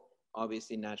people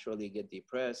obviously naturally get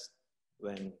depressed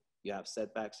when you have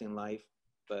setbacks in life,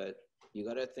 but you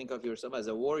got to think of yourself as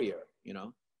a warrior,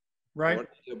 right? Work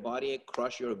with your body,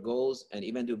 crush your goals, and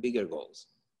even do bigger goals.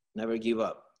 Never give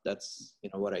up. That's,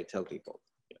 what I tell people.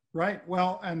 Yeah. Right.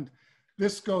 Well, and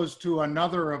this goes to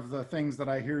another of the things that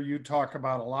I hear you talk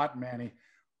about a lot, Manny,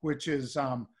 which is,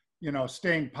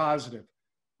 staying positive.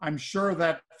 I'm sure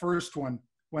that first one,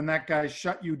 when that guy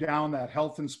shut you down, that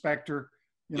health inspector,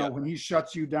 when he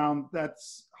shuts you down,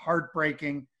 that's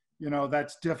heartbreaking,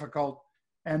 that's difficult.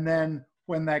 And then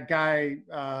when that guy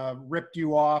ripped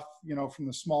you off, from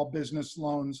the small business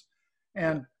loans,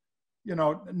 and,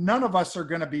 none of us are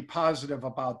going to be positive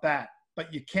about that,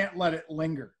 but you can't let it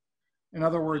linger. In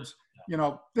other words, the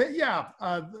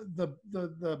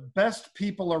best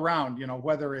people around,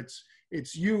 whether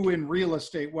it's you in real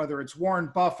estate, whether it's Warren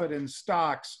Buffett in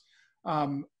stocks,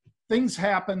 things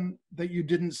happen that you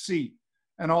didn't see.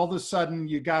 And all of a sudden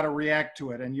you got to react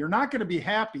to it. And you're not going to be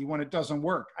happy when it doesn't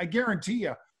work. I guarantee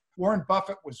you, Warren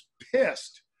Buffett was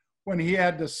pissed when he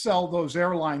had to sell those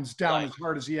airlines down Right. as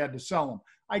hard as he had to sell them.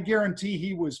 I guarantee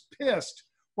he was pissed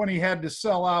when he had to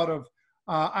sell out of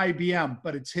IBM,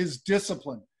 but it's his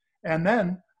discipline. And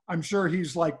then I'm sure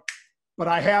he's like, but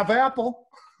I have Apple.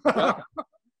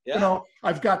 Yeah. You know,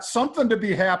 I've got something to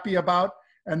be happy about.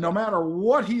 And no matter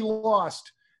what he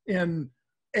lost in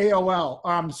AOL,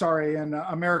 I'm sorry, in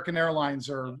American Airlines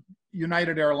or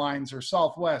United Airlines or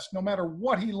Southwest, no matter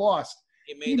what he lost,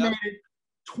 he made it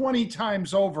 20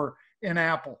 times over in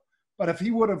Apple. But if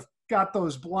he would have got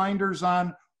those blinders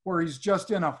on where he's just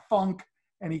in a funk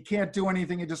and he can't do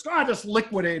anything, he just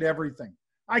liquidate everything.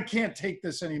 I can't take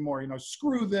this anymore. You know,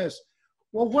 screw this.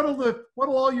 Well,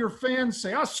 what'll all your fans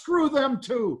say? Screw them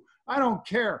too. I don't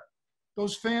care.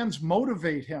 Those fans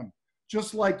motivate him,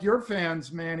 just like your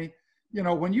fans, Manny. You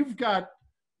know, when you've got,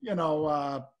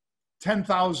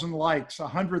 10,000 likes,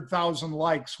 100,000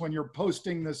 likes when you're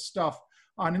posting this stuff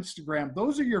on Instagram,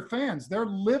 those are your fans. They're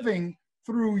living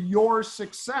through your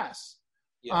success.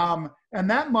 Yeah. And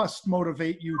that must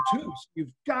motivate you too. So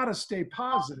you've got to stay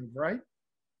positive, right?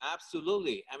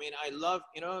 Absolutely. I mean, I love,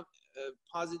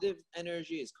 positive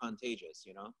energy is contagious,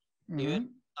 Mm-hmm. Even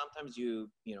sometimes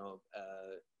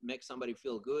make somebody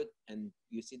feel good and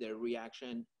you see their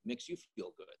reaction makes you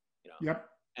feel good, Yep.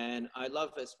 And I love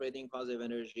spreading positive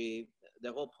energy.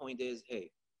 The whole point is,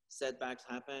 hey, setbacks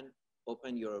happen,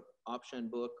 open your option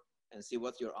book and see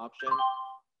what's your option.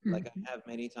 Like I have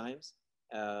many times,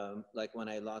 like when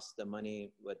I lost the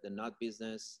money with the nut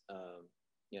business,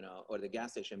 or the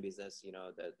gas station business,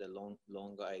 the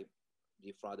loan guy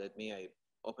defrauded me. I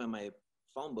opened my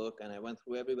phone book and I went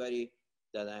through everybody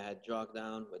that I had jogged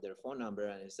down with their phone number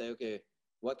and I say, okay,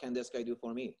 what can this guy do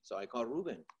for me? So I called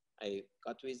Ruben. I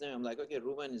got to his name. I'm like, okay,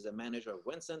 Ruben is the manager of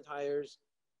Winston Tires.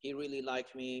 He really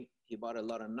liked me. He bought a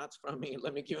lot of nuts from me.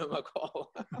 Let me give him a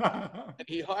call. And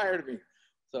he hired me.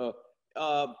 So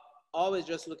always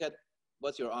just look at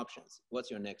what's your options.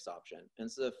 What's your next option?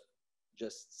 Instead of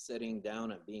just sitting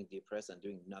down and being depressed and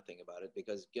doing nothing about it,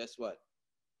 because guess what?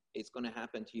 It's going to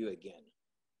happen to you again.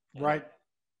 Right.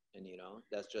 And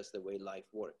that's just the way life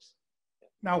works.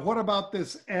 Now, what about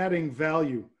this adding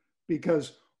value?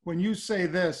 Because when you say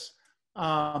this,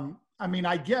 I mean,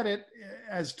 I get it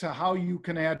as to how you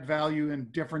can add value in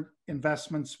different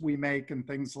investments we make and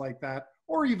things like that,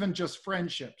 or even just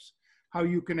friendships, how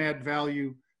you can add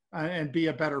value and be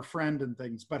a better friend and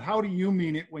things. But how do you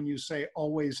mean it when you say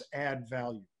always add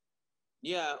value?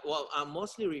 Yeah, well, I'm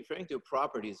mostly referring to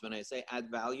properties when I say add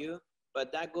value,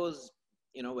 but that goes,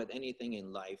 with anything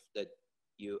in life that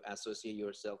you associate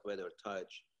yourself with or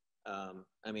touch.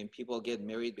 I mean, people get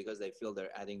married because they feel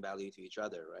they're adding value to each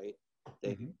other, right?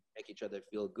 They make each other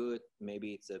feel good.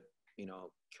 Maybe it's a,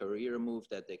 career move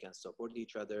that they can support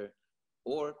each other,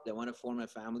 or they want to form a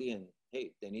family and,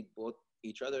 hey, they need both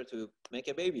each other to make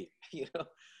a baby,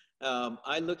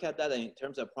 I look at that in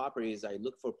terms of properties. I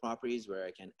look for properties where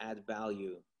I can add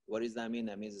value. What does that mean?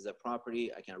 That means it's a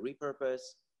property I can repurpose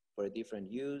for a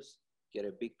different use, get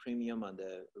a big premium on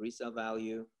the resale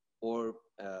value, or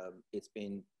it's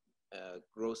been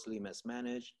grossly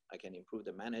mismanaged. I can improve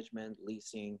the management,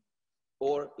 leasing,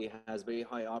 or it has very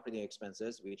high operating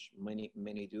expenses, which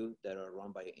many do that are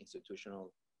run by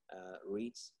institutional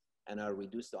REITs, and I'll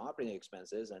reduce the operating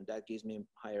expenses, and that gives me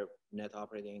higher net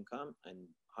operating income and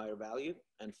higher value,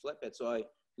 and flip it. So I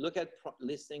look at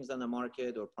listings on the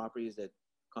market or properties that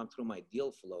come through my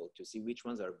deal flow to see which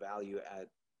ones are value add,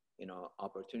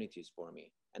 opportunities for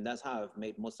me. And that's how I've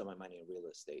made most of my money in real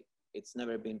estate. It's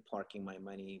never been parking my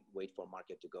money, wait for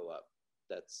market to go up.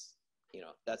 That's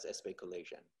a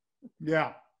speculation.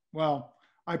 Yeah. Well,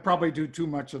 I probably do too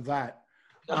much of that.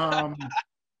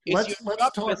 Let's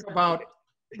talk about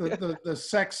the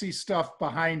sexy stuff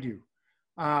behind you.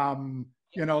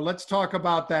 Let's talk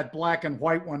about that black and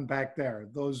white one back there,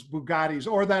 those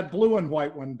Bugattis, or that blue and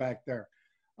white one back there.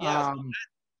 Yeah, so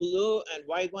blue and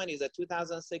white one is a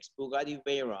 2006 Bugatti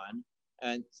Veyron,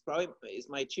 and it's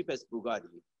my cheapest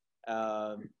Bugatti.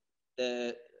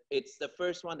 It's the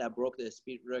first one that broke the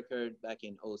speed record back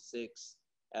in 06.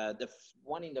 The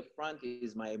one in the front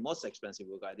is my most expensive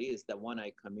Bugatti. It's the one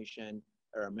I commissioned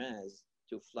Hermes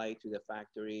to fly to the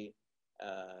factory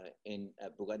in a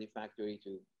Bugatti factory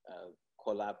to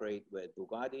collaborate with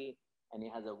Bugatti. And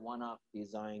it has a one-off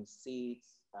design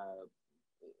seats.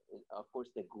 Of course,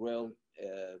 the grille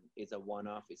is a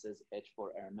one-off. It says H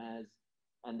for Hermes.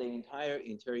 And the entire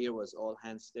interior was all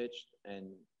hand-stitched and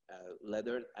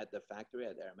leathered at the factory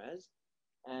at Hermes.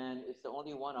 And it's the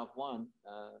only one of one,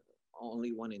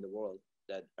 only one in the world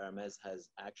that Hermes has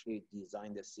actually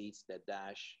designed the seats, the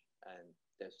dash, and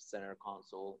the center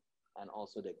console, and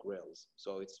also the grills.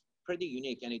 So it's pretty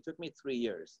unique. And it took me 3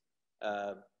 years.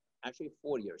 actually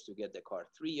 4 years to get the car.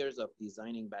 3 years of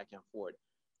designing back and forth.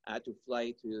 I had to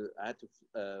fly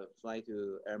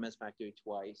to Hermes factory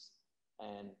twice,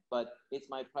 but it's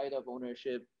my pride of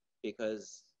ownership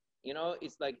because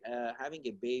it's like having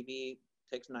a baby.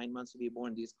 Takes 9 months to be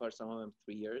born. These cars, some of them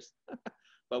 3 years,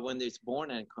 but when it's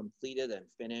born and completed and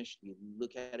finished, you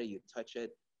look at it, you touch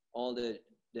it, all the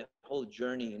whole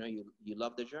journey. You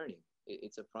love the journey.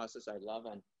 It's a process I love,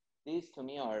 and these to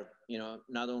me are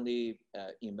not only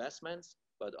investments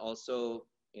but also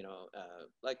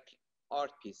like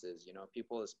art pieces.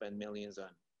 People spend millions on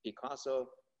Picasso.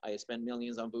 I spend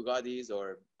millions on Bugattis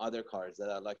or other cars that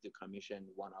I like to commission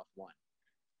one off one.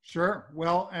 Sure.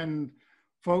 Well, and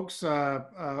folks,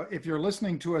 if you're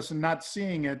listening to us and not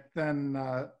seeing it, then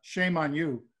shame on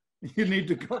you. You need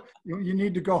to go. You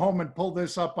need to go home and pull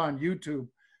this up on YouTube.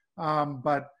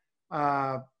 But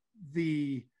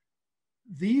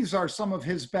these are some of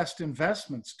his best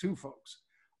investments too, folks.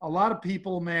 A lot of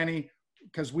people, Manny,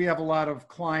 because we have a lot of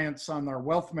clients on our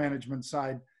wealth management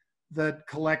side that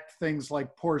collect things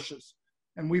like Porsches.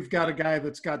 And we've got a guy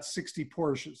that's got 60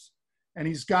 Porsches, and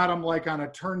he's got them like on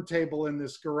a turntable in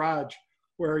this garage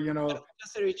where,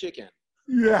 rotisserie chicken.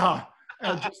 Yeah,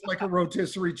 just like a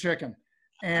rotisserie chicken.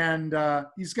 And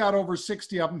he's got over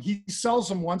 60 of them. He sells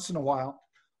them once in a while.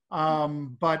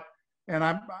 And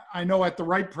I know at the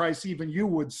right price, even you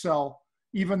would sell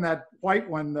even that white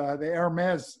one, the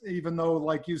Hermes, even though,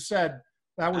 like you said,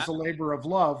 that was a labor of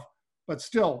love, but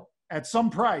still at some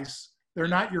price, they're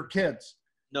not your kids.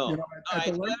 No, at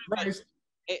the right price.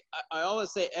 I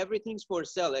always say everything's for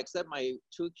sale except my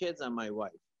 2 kids and my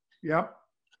wife. Yep.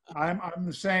 I'm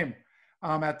the same.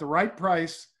 At the right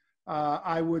price,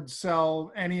 I would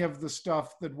sell any of the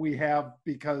stuff that we have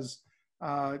because,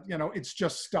 it's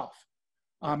just stuff.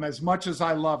 As much as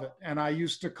I love it. And I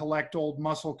used to collect old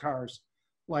muscle cars,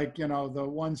 like, the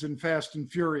ones in Fast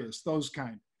and Furious, those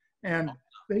kind. And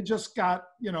they just got,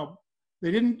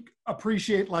 they didn't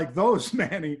appreciate like those,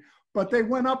 Manny, but they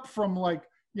went up from like,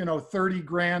 30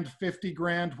 grand, 50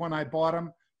 grand when I bought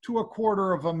them to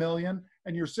 $250,000.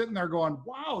 And you're sitting there going,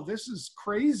 wow, this is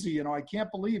crazy. I can't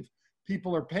believe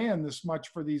people are paying this much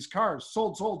for these cars.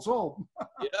 Sold.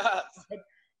 Yes.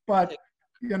 But,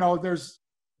 there's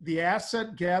the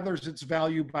asset gathers its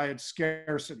value by its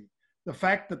scarcity. The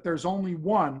fact that there's only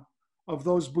one of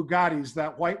those Bugattis,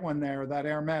 that white one there, that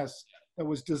Hermes, that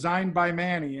was designed by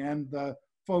Manny and the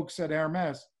folks at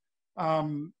Hermes,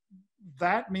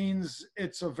 that means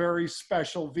it's a very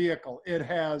special vehicle. It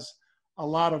has a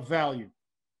lot of value.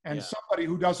 And somebody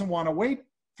who doesn't want to wait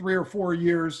 3 or 4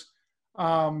 years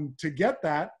to get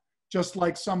that, just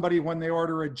like somebody when they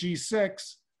order a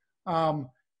G6,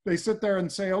 they sit there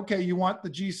and say, okay, you want the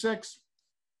G6?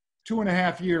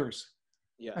 2.5 years.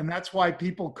 Yeah. And that's why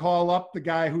people call up the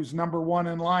guy who's number one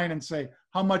in line and say,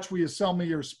 how much will you sell me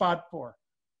your spot for?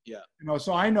 Yeah.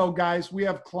 So I know guys, we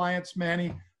have clients,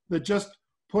 Manny, that just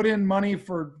put in money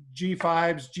for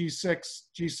G5s, G6,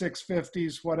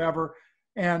 G650s, whatever.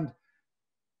 And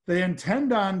they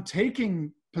intend on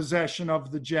taking possession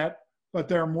of the jet, but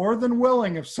they're more than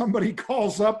willing if somebody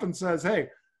calls up and says, hey,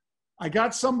 I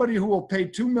got somebody who will pay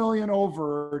 $2 million over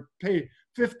or pay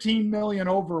 $15 million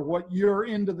over what you're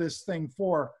into this thing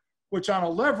for, which on a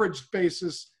leveraged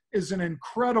basis is an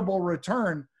incredible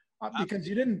return because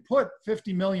you didn't put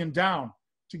 $50 million down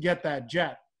to get that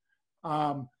jet.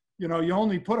 You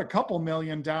only put a couple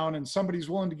million down and somebody's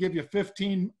willing to give you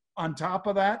 15 on top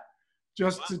of that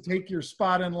just to take your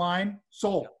spot in line.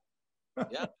 Sold.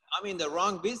 Yeah, I'm in the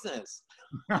wrong business.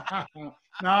 No,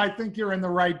 I think you're in the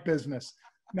right business.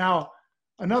 Now,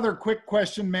 another quick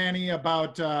question, Manny,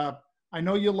 about, I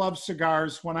know you love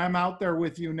cigars. When I'm out there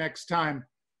with you next time,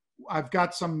 I've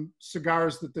got some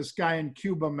cigars that this guy in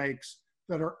Cuba makes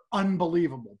that are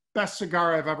unbelievable. Best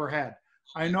cigar I've ever had.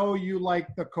 I know you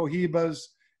like the Cohibas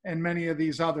and many of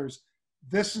these others.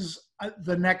 This is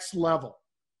the next level.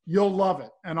 You'll love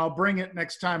it. And I'll bring it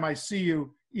next time I see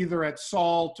you, either at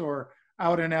SALT or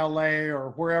out in LA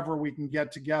or wherever we can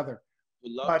get together.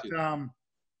 We'd love to.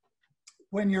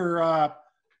 When you're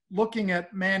looking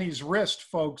at Manny's wrist,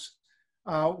 folks,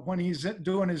 when he's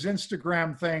doing his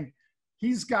Instagram thing,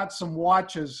 he's got some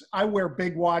watches. I wear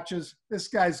big watches. This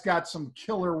guy's got some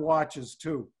killer watches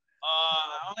too.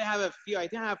 I only have a few. I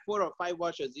think I have 4 or 5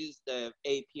 watches. This is the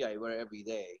AP I wear every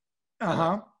day.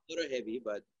 Uh-huh. A little heavy,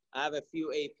 but I have a few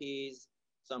APs,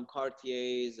 some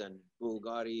Cartiers and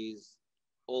Bulgaris,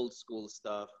 old school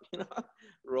stuff,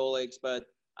 Rolex. But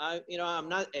I'm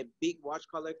not a big watch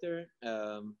collector.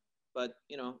 But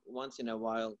once in a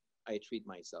while I treat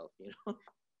myself.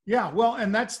 Yeah, well,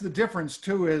 and that's the difference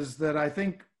too, is that I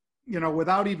think,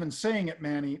 without even saying it,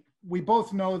 Manny, we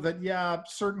both know that, yeah,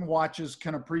 certain watches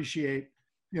can appreciate,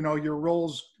 you know, your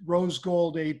rose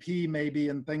gold AP maybe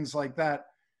and things like that,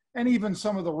 and even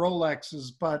some of the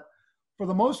Rolexes. But for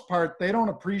the most part, they don't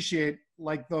appreciate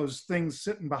like those things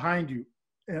sitting behind you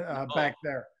back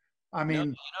there. I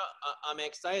mean, I'm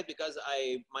excited because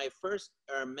my first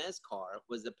Hermes car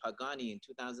was the Pagani in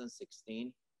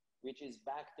 2016, which is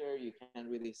back there. You can't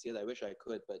really see it. I wish I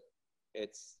could, but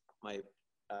it's my.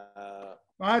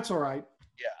 That's all right.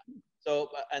 Yeah. So,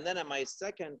 and then my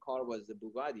second car was the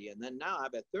Bugatti, and then now I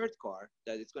have a third car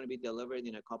that is going to be delivered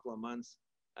in a couple of months.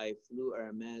 I flew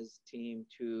Hermes team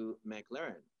to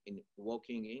McLaren in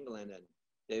Woking, England, and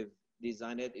they've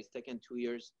designed it. It's taken 2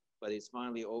 years, but it's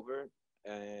finally over,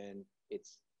 and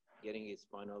it's getting its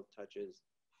final touches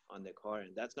on the car.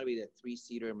 And that's going to be the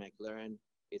 3-seater McLaren.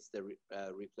 It's the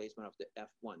replacement of the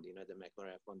F1, you know, the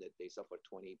McLaren F1 that they sell for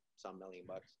 20-some million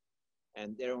bucks.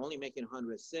 And they're only making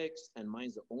 106, and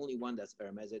mine's the only one that's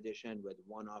Hermes edition with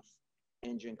one-off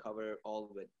engine cover, all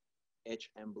with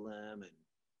H emblem, and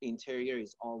interior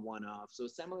is all one-off. So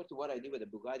similar to what I did with the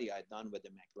Bugatti, I've done with the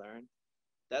McLaren.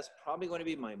 That's probably going to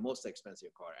be my most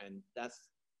expensive car, and that's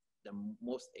the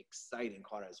most exciting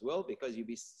car as well, because you'll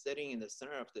be sitting in the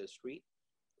center of the street.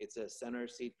 It's a center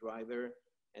seat driver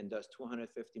and does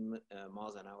 250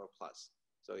 miles an hour plus.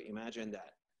 So imagine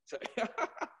that.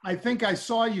 I think I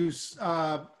saw you.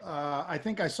 I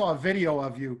think I saw a video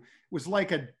of you. It was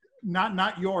like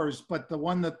not yours, but the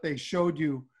one that they showed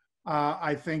you.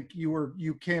 I think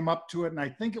you came up to it, and I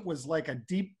think it was like a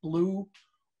deep blue,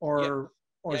 or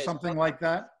something like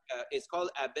that. It's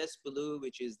called Abyss Blue,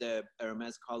 which is the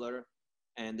Hermes color,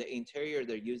 and the interior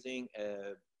they're using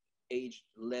aged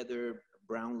leather,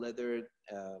 brown leather.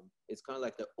 It's kind of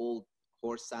like the old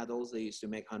horse saddles they used to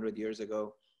make 100 years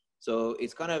ago. So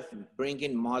it's kind of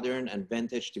bringing modern and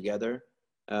vintage together.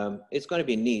 It's going to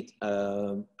be neat.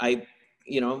 When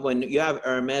you have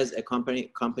Hermes, a company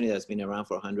that's been around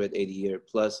for 180 years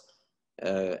plus,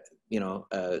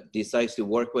 decides to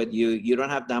work with you, you don't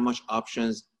have that much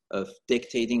options of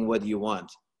dictating what you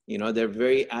want. You know, they're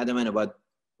very adamant about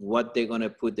what they're going to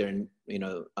put their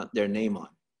name on.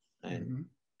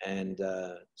 And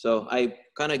so I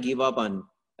kind of give up on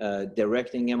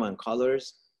directing them on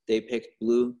colors. They picked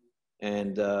blue.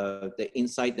 And the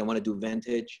inside, they want to do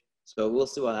vintage. So we'll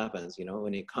see what happens, you know,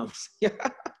 when it comes.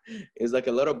 It's like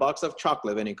a little box of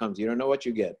chocolate when it comes. You don't know what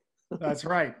you get. That's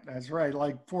right. That's right.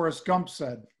 Like Forrest Gump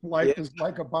said, life is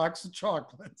like a box of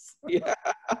chocolates. Yeah.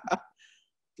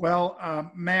 Well,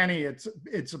 Manny,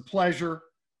 it's a pleasure.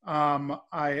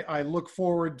 I look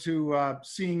forward to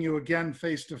seeing you again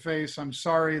face to face. I'm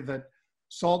sorry that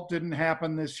SALT didn't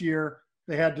happen this year.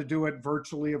 They had to do it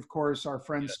virtually, of course, our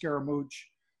friend Scaramouche.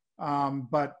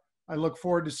 But I look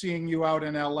forward to seeing you out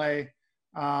in LA.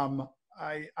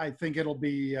 I think it'll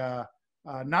be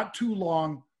not too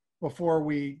long before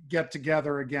we get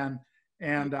together again.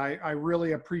 And I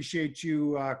really appreciate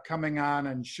you coming on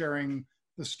and sharing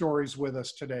the stories with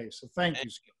us today. So thank you.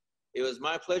 It was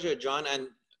my pleasure, John. And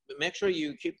make sure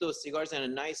you keep those cigars in a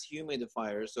nice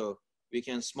humidifier so we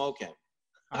can smoke them.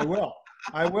 I will,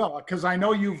 because I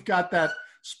know you've got that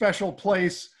special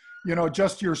place, you know,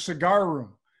 just your cigar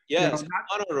room. Yes,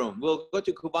 Cubano room. We'll go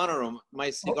to Cubano room, my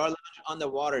cigar lounge on the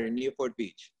water in Newport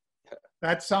Beach.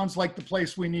 That sounds like the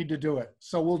place we need to do it.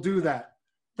 So we'll do that.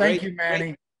 Thank you,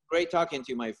 Manny. Great talking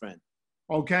to you, my friend.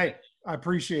 Okay. I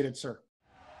appreciate it, sir.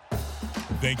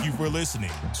 Thank you for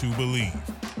listening to Believe.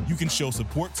 You can show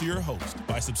support to your host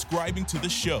by subscribing to the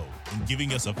show and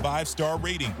giving us a 5-star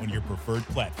rating on your preferred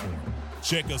platform.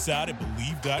 Check us out at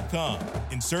Believe.com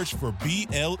and search for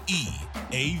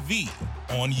BLEAV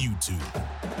on YouTube.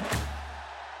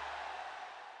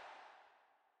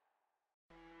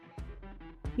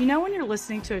 You know when you're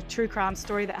listening to a true crime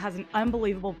story that has an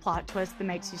unbelievable plot twist that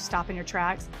makes you stop in your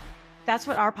tracks? That's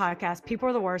what our podcast, People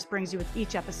Are the Worst, brings you with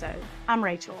each episode. I'm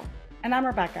Rachel. And I'm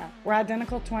Rebecca. We're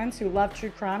identical twins who love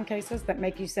true crime cases that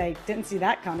make you say, didn't see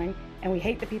that coming, and we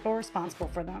hate the people responsible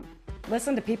for them.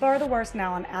 Listen to People Are the Worst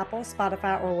now on Apple,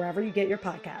 Spotify, or wherever you get your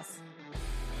podcasts.